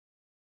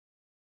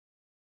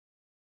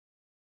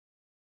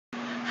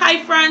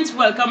Hi friends,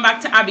 welcome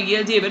back to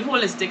Abigail David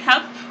Holistic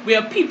Health,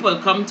 where people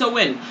come to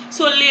win.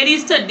 So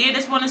ladies, today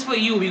this one is for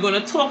you. We're going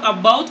to talk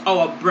about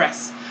our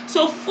breasts.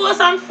 So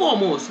first and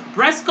foremost,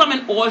 breasts come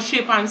in all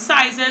shape and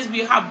sizes.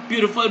 We have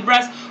beautiful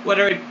breasts,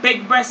 whether it's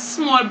big breasts,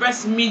 small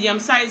breasts,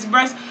 medium-sized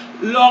breasts,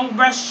 long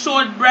breasts,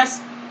 short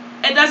breasts.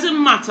 It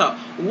doesn't matter.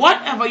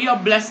 Whatever you're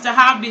blessed to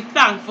have, be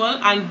thankful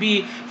and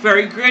be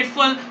very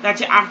grateful that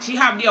you actually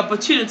have the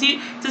opportunity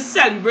to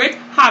celebrate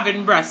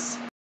having breasts.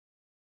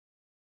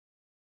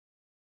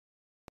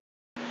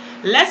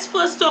 Let's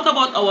first talk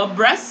about our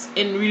breasts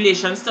in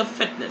relations to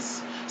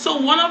fitness.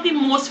 So one of the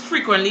most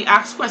frequently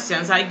asked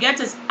questions I get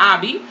is,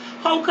 Abby,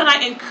 how can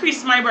I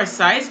increase my breast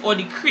size or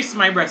decrease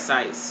my breast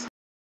size?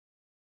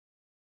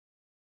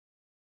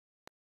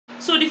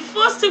 So the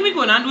first thing we're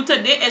going to do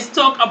today is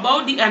talk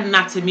about the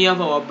anatomy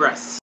of our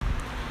breasts.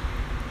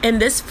 In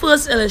this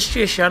first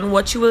illustration,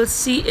 what you will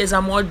see is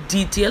a more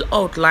detailed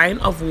outline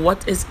of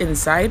what is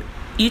inside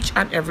each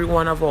and every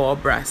one of our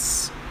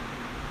breasts.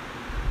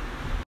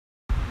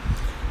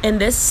 In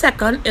this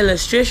second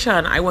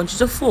illustration, I want you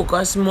to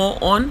focus more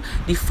on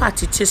the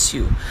fatty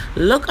tissue.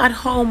 Look at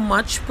how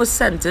much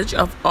percentage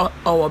of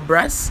our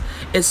breast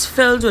is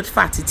filled with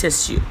fatty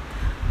tissue,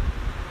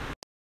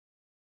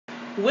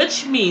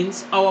 which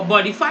means our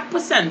body fat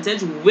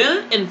percentage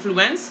will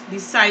influence the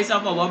size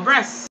of our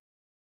breasts.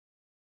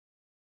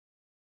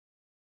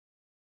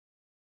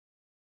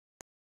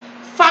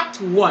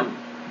 Fact 1.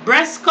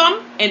 Breasts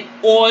come in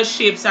all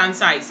shapes and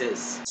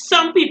sizes.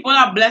 Some people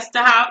are blessed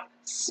to have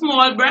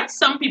small breasts,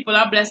 some people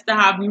are blessed to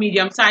have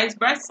medium-sized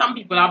breasts, some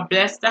people are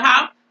blessed to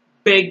have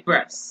big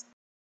breasts.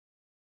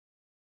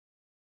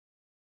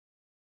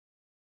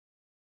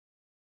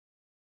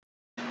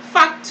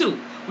 Fact 2.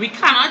 We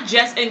cannot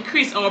just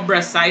increase our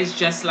breast size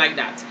just like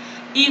that.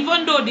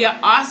 Even though there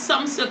are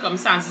some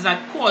circumstances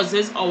that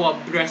causes our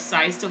breast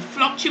size to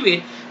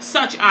fluctuate,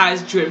 such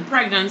as during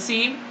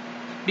pregnancy,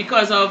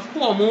 because of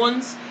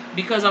hormones,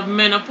 because of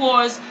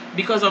menopause,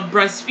 because of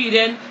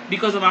breastfeeding,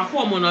 because of a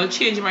hormonal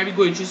change you might be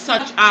going through,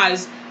 such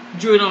as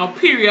during our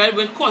period,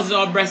 which causes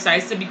our breast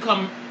size to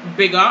become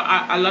bigger,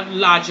 a lot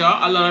larger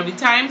a lot of the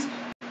times,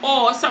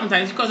 or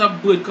sometimes because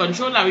of birth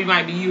control that we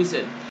might be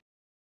using.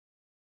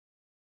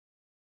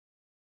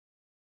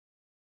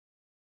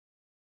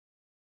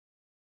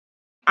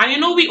 And you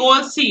know, we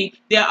all see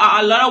there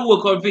are a lot of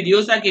workout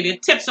videos that give you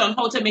tips on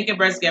how to make your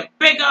breast get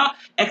bigger,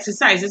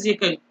 exercises you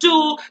can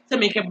do to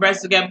make your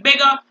breast get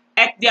bigger.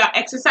 There are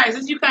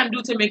exercises you can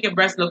do to make your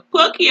breast look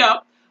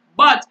perkier,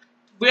 but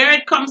where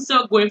it comes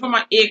to going from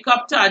an A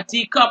cup to a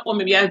D cup, or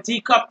maybe a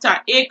D cup to an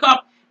A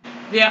cup,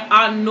 there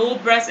are no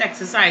breast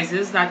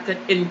exercises that could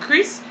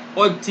increase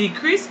or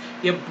decrease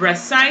your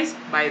breast size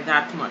by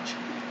that much.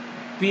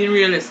 Being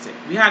realistic.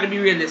 We have to be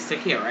realistic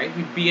here, right?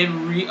 We're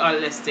being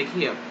realistic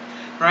here,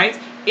 right?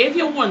 If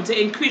you want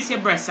to increase your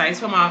breast size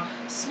from a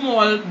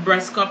small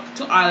breast cup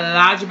to a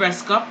large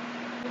breast cup,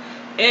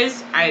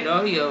 is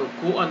either you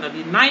go under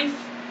the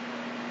knife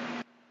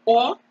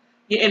or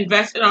you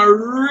invest in a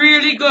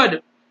really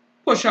good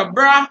push-up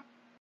bra.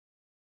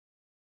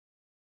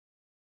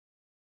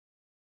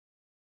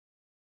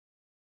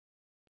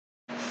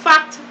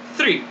 Fact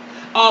 3.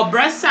 Our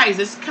breast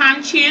sizes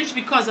can change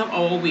because of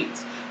our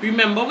weight.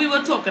 Remember, we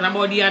were talking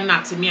about the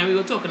anatomy and we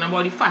were talking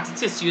about the fatty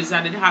tissues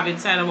that it have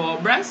inside of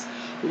our breast.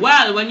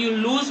 Well, when you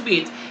lose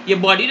weight, your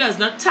body does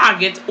not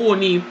target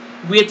only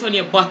weight on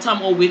your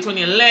bottom or weight on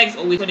your legs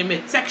or weight on your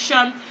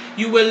midsection.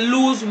 You will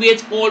lose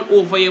weight all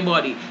over your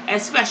body,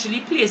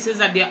 especially places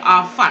that there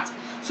are fat.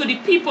 So the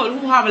people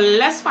who have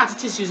less fatty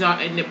tissues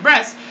in the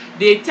breast,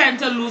 they tend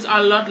to lose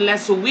a lot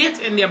less weight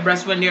in their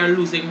breast when they are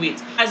losing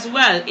weight. As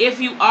well, if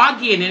you are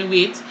gaining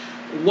weight,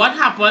 what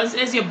happens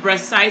is your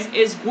breast size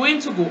is going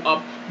to go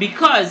up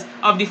because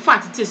of the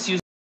fatty tissues.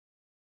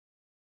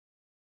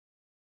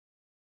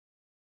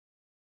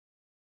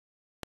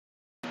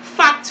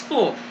 Fact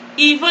 4.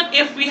 Even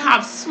if we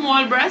have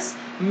small breasts,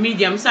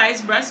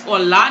 medium-sized breasts, or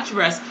large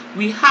breasts,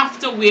 we have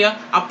to wear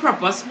a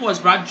proper sports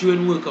bra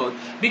during workout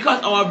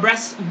because our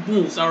breast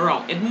moves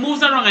around. It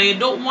moves around and you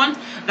don't want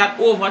that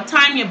over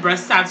time your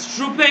breast starts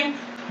drooping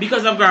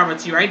because of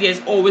gravity, right?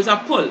 There's always a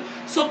pull.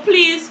 So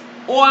please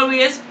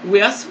always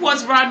wear a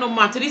sports bra no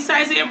matter the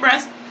size of your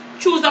breast.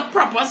 Choose a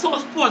proper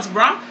sports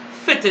bra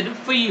fitted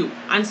for you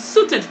and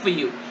suited for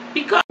you.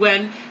 Because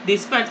when they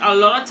spend a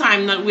lot of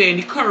time not wearing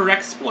the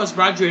correct sports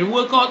bra during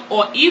workout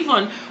or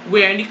even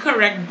wearing the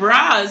correct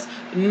bras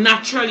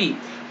naturally,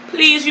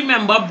 please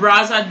remember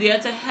bras are there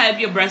to help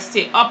your breast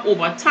stay up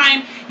over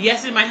time.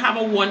 Yes, it might have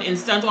a one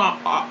instant or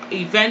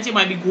event you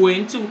might be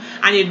going to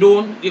and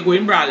you're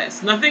going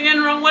braless. Nothing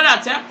wrong with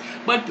that,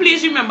 but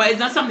please remember it's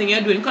not something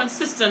you're doing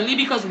consistently,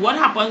 because what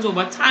happens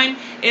over time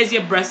is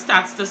your breast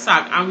starts to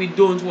sag and we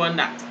don't want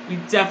that. We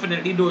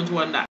definitely don't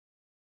want that.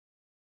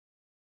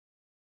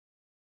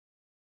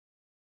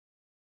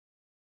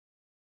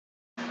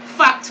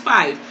 Fact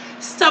 5.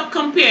 Stop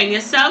comparing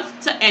yourself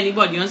to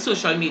anybody on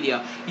social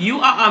media. You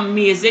are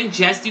amazing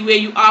just the way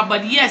you are,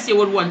 but yes, you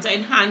would want to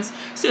enhance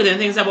certain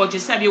things about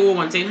yourself. You would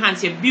want to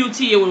enhance your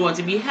beauty, you would want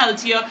to be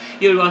healthier,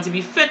 you would want to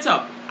be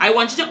fitter. I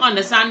want you to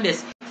understand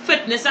this.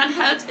 Fitness and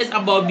health is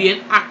about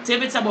being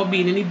active. It's about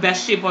being in the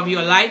best shape of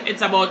your life.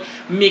 It's about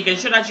making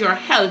sure that you're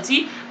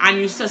healthy and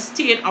you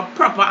sustain a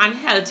proper and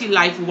healthy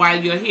life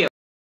while you're here.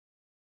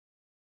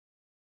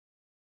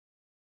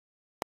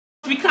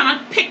 We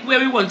cannot pick where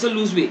we want to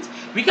lose weight.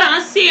 We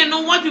cannot say, you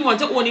know what, we want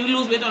to only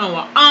lose weight on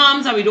our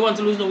arms, and we don't want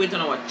to lose no weight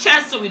on our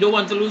chest, or we don't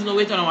want to lose no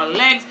weight on our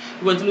legs,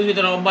 we want to lose weight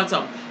on our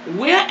bottom.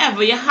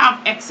 Wherever you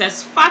have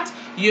excess fat,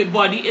 your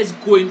body is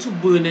going to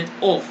burn it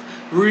off.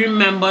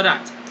 Remember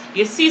that.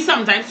 You see,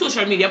 sometimes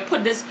social media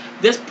put this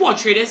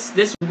portray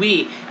this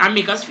way and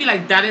make us feel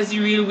like that is the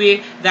real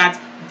way, that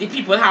the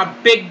people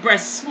have big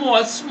breasts, small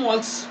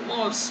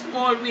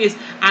waist,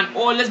 and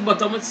all this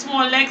bottom with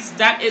small legs.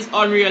 That is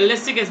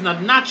unrealistic. It's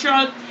not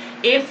natural.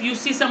 If you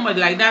see somebody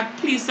like that,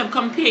 please stop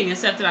comparing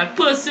yourself to that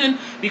person,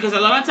 because a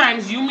lot of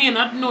times you may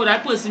not know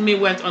that person may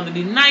went under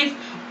the knife,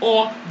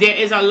 or there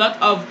is a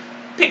lot of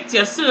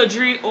picture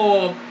surgery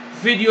or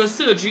video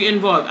surgery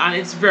involved, and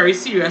it's very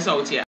serious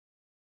out here.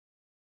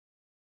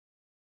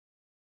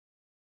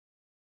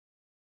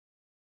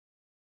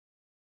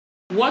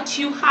 What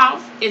you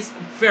have is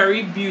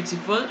very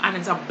beautiful and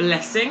it's a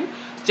blessing.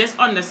 Just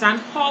understand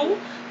how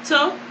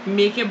to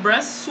make your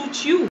breast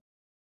suit you.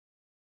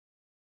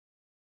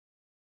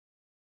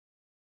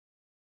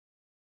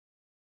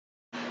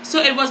 So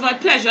it was my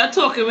pleasure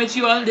talking with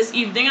you all this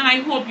evening, and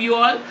I hope you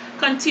all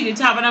continue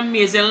to have an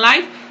amazing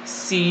life.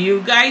 See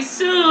you guys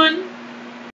soon.